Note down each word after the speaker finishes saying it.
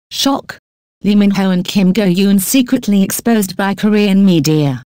Shock! Lee Min-ho and Kim Go-eun secretly exposed by Korean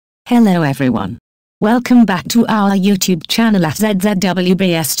media. Hello everyone. Welcome back to our YouTube channel at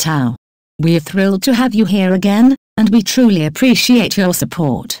ZZWBS Tao. We're thrilled to have you here again, and we truly appreciate your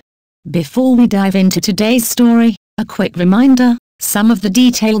support. Before we dive into today's story, a quick reminder, some of the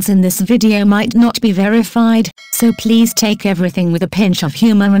details in this video might not be verified, so please take everything with a pinch of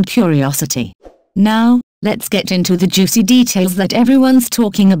humor and curiosity. Now, let's get into the juicy details that everyone's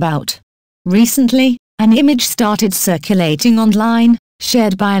talking about. Recently, an image started circulating online,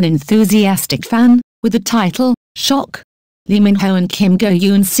 shared by an enthusiastic fan, with the title, Shock! Lee Min-ho and Kim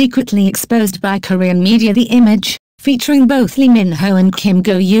Go-eun secretly exposed by Korean media. The image, featuring both Lee Min-ho and Kim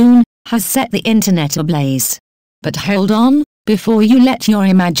Go-eun, has set the internet ablaze. But hold on, before you let your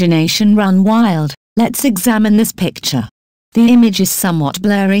imagination run wild, let's examine this picture. The image is somewhat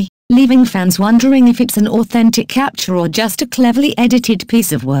blurry, leaving fans wondering if it's an authentic capture or just a cleverly edited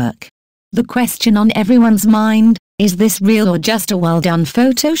piece of work. The question on everyone's mind, is this real or just a well-done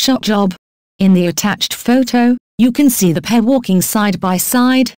Photoshop job? In the attached photo, you can see the pair walking side by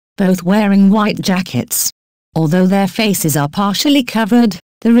side, both wearing white jackets. Although their faces are partially covered,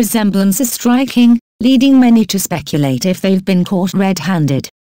 the resemblance is striking, leading many to speculate if they've been caught red-handed.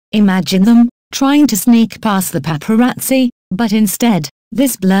 Imagine them, trying to sneak past the paparazzi, but instead,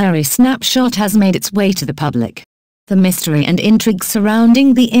 this blurry snapshot has made its way to the public. The mystery and intrigue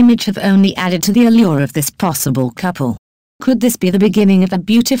surrounding the image have only added to the allure of this possible couple. Could this be the beginning of a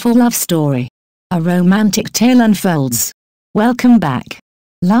beautiful love story? A romantic tale unfolds. Welcome back.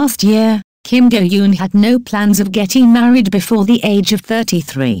 Last year, Kim Go-eun had no plans of getting married before the age of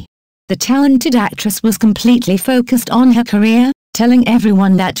 33. The talented actress was completely focused on her career, telling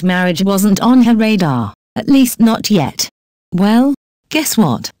everyone that marriage wasn't on her radar, at least not yet. Well, guess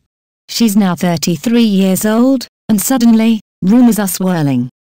what? She's now 33 years old, and suddenly, rumors are swirling.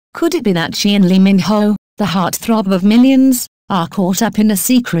 Could it be that she and Lee Min-ho, the heartthrob of millions, are caught up in a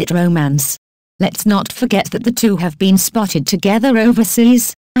secret romance? Let's not forget that the two have been spotted together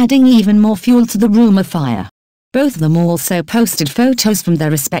overseas, adding even more fuel to the rumor fire. Both of them also posted photos from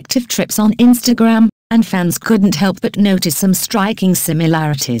their respective trips on Instagram, and fans couldn't help but notice some striking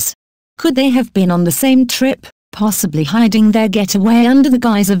similarities. Could they have been on the same trip, possibly hiding their getaway under the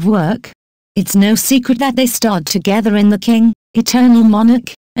guise of work? It's no secret that they starred together in The King, Eternal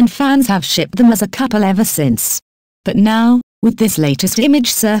Monarch, and fans have shipped them as a couple ever since. But now, with this latest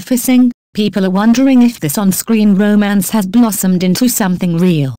image surfacing, people are wondering if this on-screen romance has blossomed into something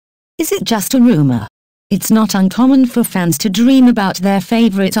real. Is it just a rumor? It's not uncommon for fans to dream about their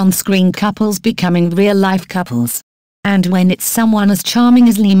favorite on-screen couples becoming real-life couples. And when it's someone as charming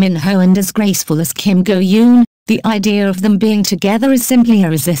as Lee Min-ho and as graceful as Kim Go-eun, the idea of them being together is simply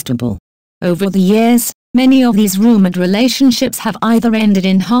irresistible. Over the years, many of these rumored relationships have either ended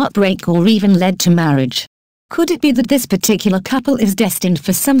in heartbreak or even led to marriage. Could it be that this particular couple is destined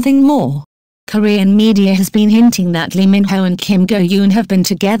for something more? Korean media has been hinting that Lee Min-ho and Kim Go-eun have been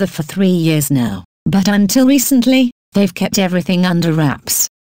together for 3 years now, but until recently, they've kept everything under wraps.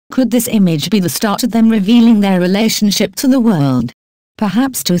 Could this image be the start of them revealing their relationship to the world?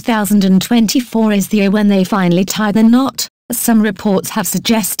 Perhaps 2024 is the year when they finally tie the knot, as some reports have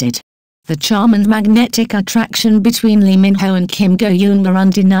suggested. The charm and magnetic attraction between Lee Min-ho and Kim Go-eun were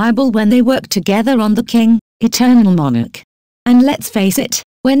undeniable when they worked together on The King, Eternal Monarch. And let's face it,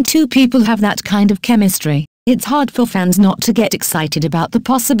 when two people have that kind of chemistry, it's hard for fans not to get excited about the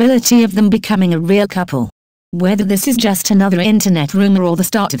possibility of them becoming a real couple. Whether this is just another internet rumor or the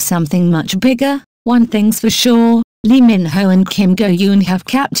start of something much bigger, one thing's for sure, Lee Min-ho and Kim Go-eun have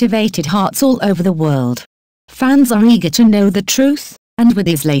captivated hearts all over the world. Fans are eager to know the truth, and with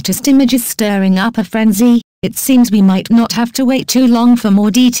these latest images stirring up a frenzy, it seems we might not have to wait too long for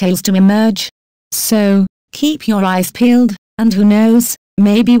more details to emerge. So, keep your eyes peeled, and who knows,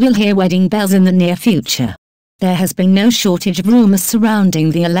 maybe we'll hear wedding bells in the near future. There has been no shortage of rumors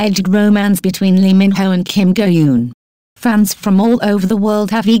surrounding the alleged romance between Lee Min-ho and Kim Go-eun. Fans from all over the world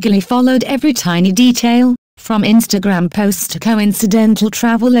have eagerly followed every tiny detail, from Instagram posts to coincidental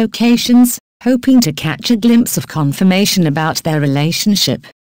travel locations, hoping to catch a glimpse of confirmation about their relationship.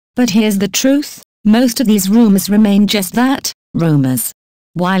 But here's the truth, most of these rumors remain just that, rumors.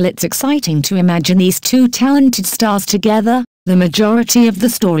 While it's exciting to imagine these two talented stars together, the majority of the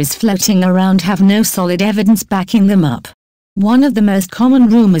stories floating around have no solid evidence backing them up. One of the most common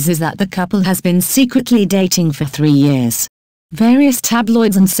rumors is that the couple has been secretly dating for 3 years. Various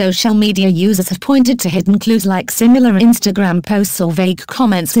tabloids and social media users have pointed to hidden clues like similar Instagram posts or vague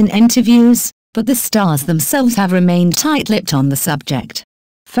comments in interviews, but the stars themselves have remained tight-lipped on the subject.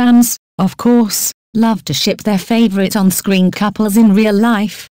 Fans, of course, love to ship their favorite on-screen couples in real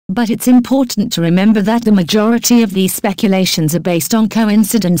life, But it's important to remember that the majority of these speculations are based on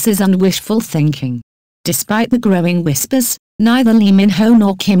coincidences and wishful thinking. Despite the growing whispers, neither Lee Min-ho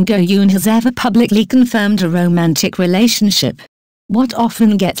nor Kim Go-eun has ever publicly confirmed a romantic relationship. What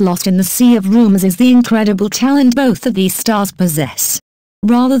often gets lost in the sea of rumors is the incredible talent both of these stars possess.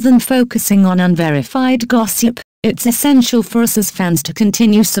 Rather than focusing on unverified gossip, it's essential for us as fans to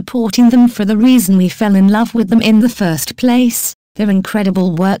continue supporting them for the reason we fell in love with them in the first place, their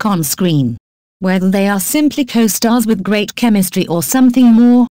incredible work on screen. Whether they are simply co-stars with great chemistry or something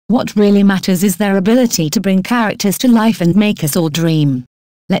more, what really matters is their ability to bring characters to life and make us all dream.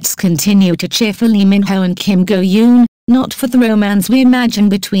 Let's continue to cheer for Lee Min-ho and Kim Go-eun, not for the romance we imagine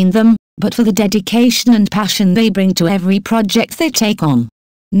between them, but for the dedication and passion they bring to every project they take on.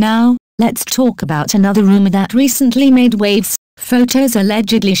 Now, let's talk about another rumor that recently made waves, photos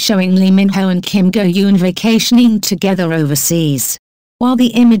allegedly showing Lee Min-ho and Kim Go-eun vacationing together overseas. While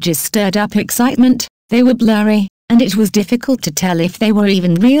the images stirred up excitement, they were blurry, and it was difficult to tell if they were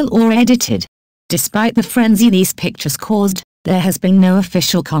even real or edited. Despite the frenzy these pictures caused, there has been no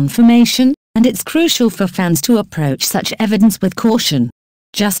official confirmation, and it's crucial for fans to approach such evidence with caution.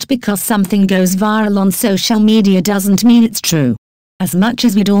 Just because something goes viral on social media doesn't mean it's true. As much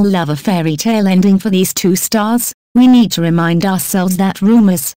as we'd all love a fairy tale ending for these two stars, we need to remind ourselves that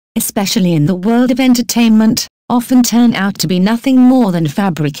rumors, especially in the world of entertainment, often turn out to be nothing more than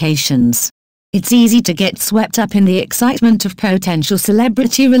fabrications. It's easy to get swept up in the excitement of potential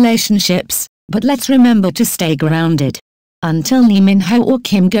celebrity relationships, but let's remember to stay grounded. Until Lee Min-ho or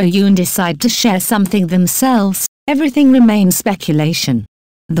Kim Go-eun decide to share something themselves, everything remains speculation.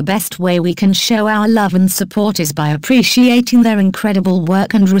 The best way we can show our love and support is by appreciating their incredible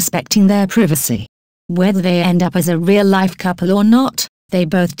work and respecting their privacy. Whether they end up as a real-life couple or not, they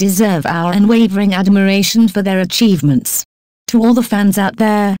both deserve our unwavering admiration for their achievements. To all the fans out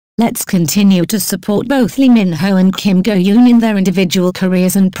there, let's continue to support both Lee Min-ho and Kim Go-eun in their individual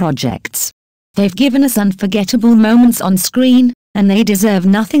careers and projects. They've given us unforgettable moments on screen, and they deserve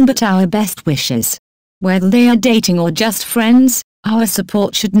nothing but our best wishes. Whether they are dating or just friends, our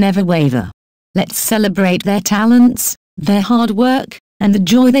support should never waver. Let's celebrate their talents, their hard work, and the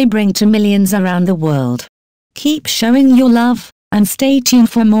joy they bring to millions around the world. Keep showing your love, and stay tuned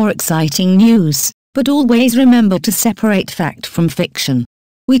for more exciting news, but always remember to separate fact from fiction.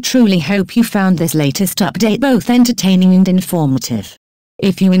 We truly hope you found this latest update both entertaining and informative.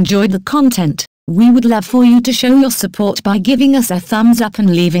 If you enjoyed the content, we would love for you to show your support by giving us a thumbs up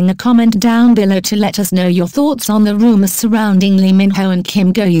and leaving a comment down below to let us know your thoughts on the rumors surrounding Lee Min-ho and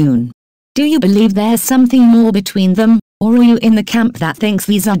Kim Go-eun. Do you believe there's something more between them, or are you in the camp that thinks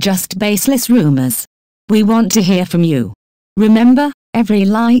these are just baseless rumors? We want to hear from you. Remember, every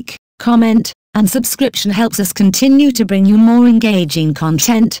like, comment, and subscription helps us continue to bring you more engaging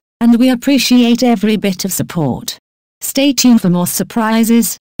content, and we appreciate every bit of support. Stay tuned for more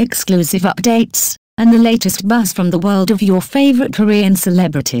surprises, exclusive updates, and the latest buzz from the world of your favorite Korean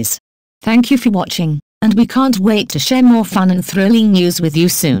celebrities. Thank you for watching, and we can't wait to share more fun and thrilling news with you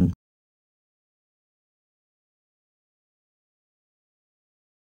soon.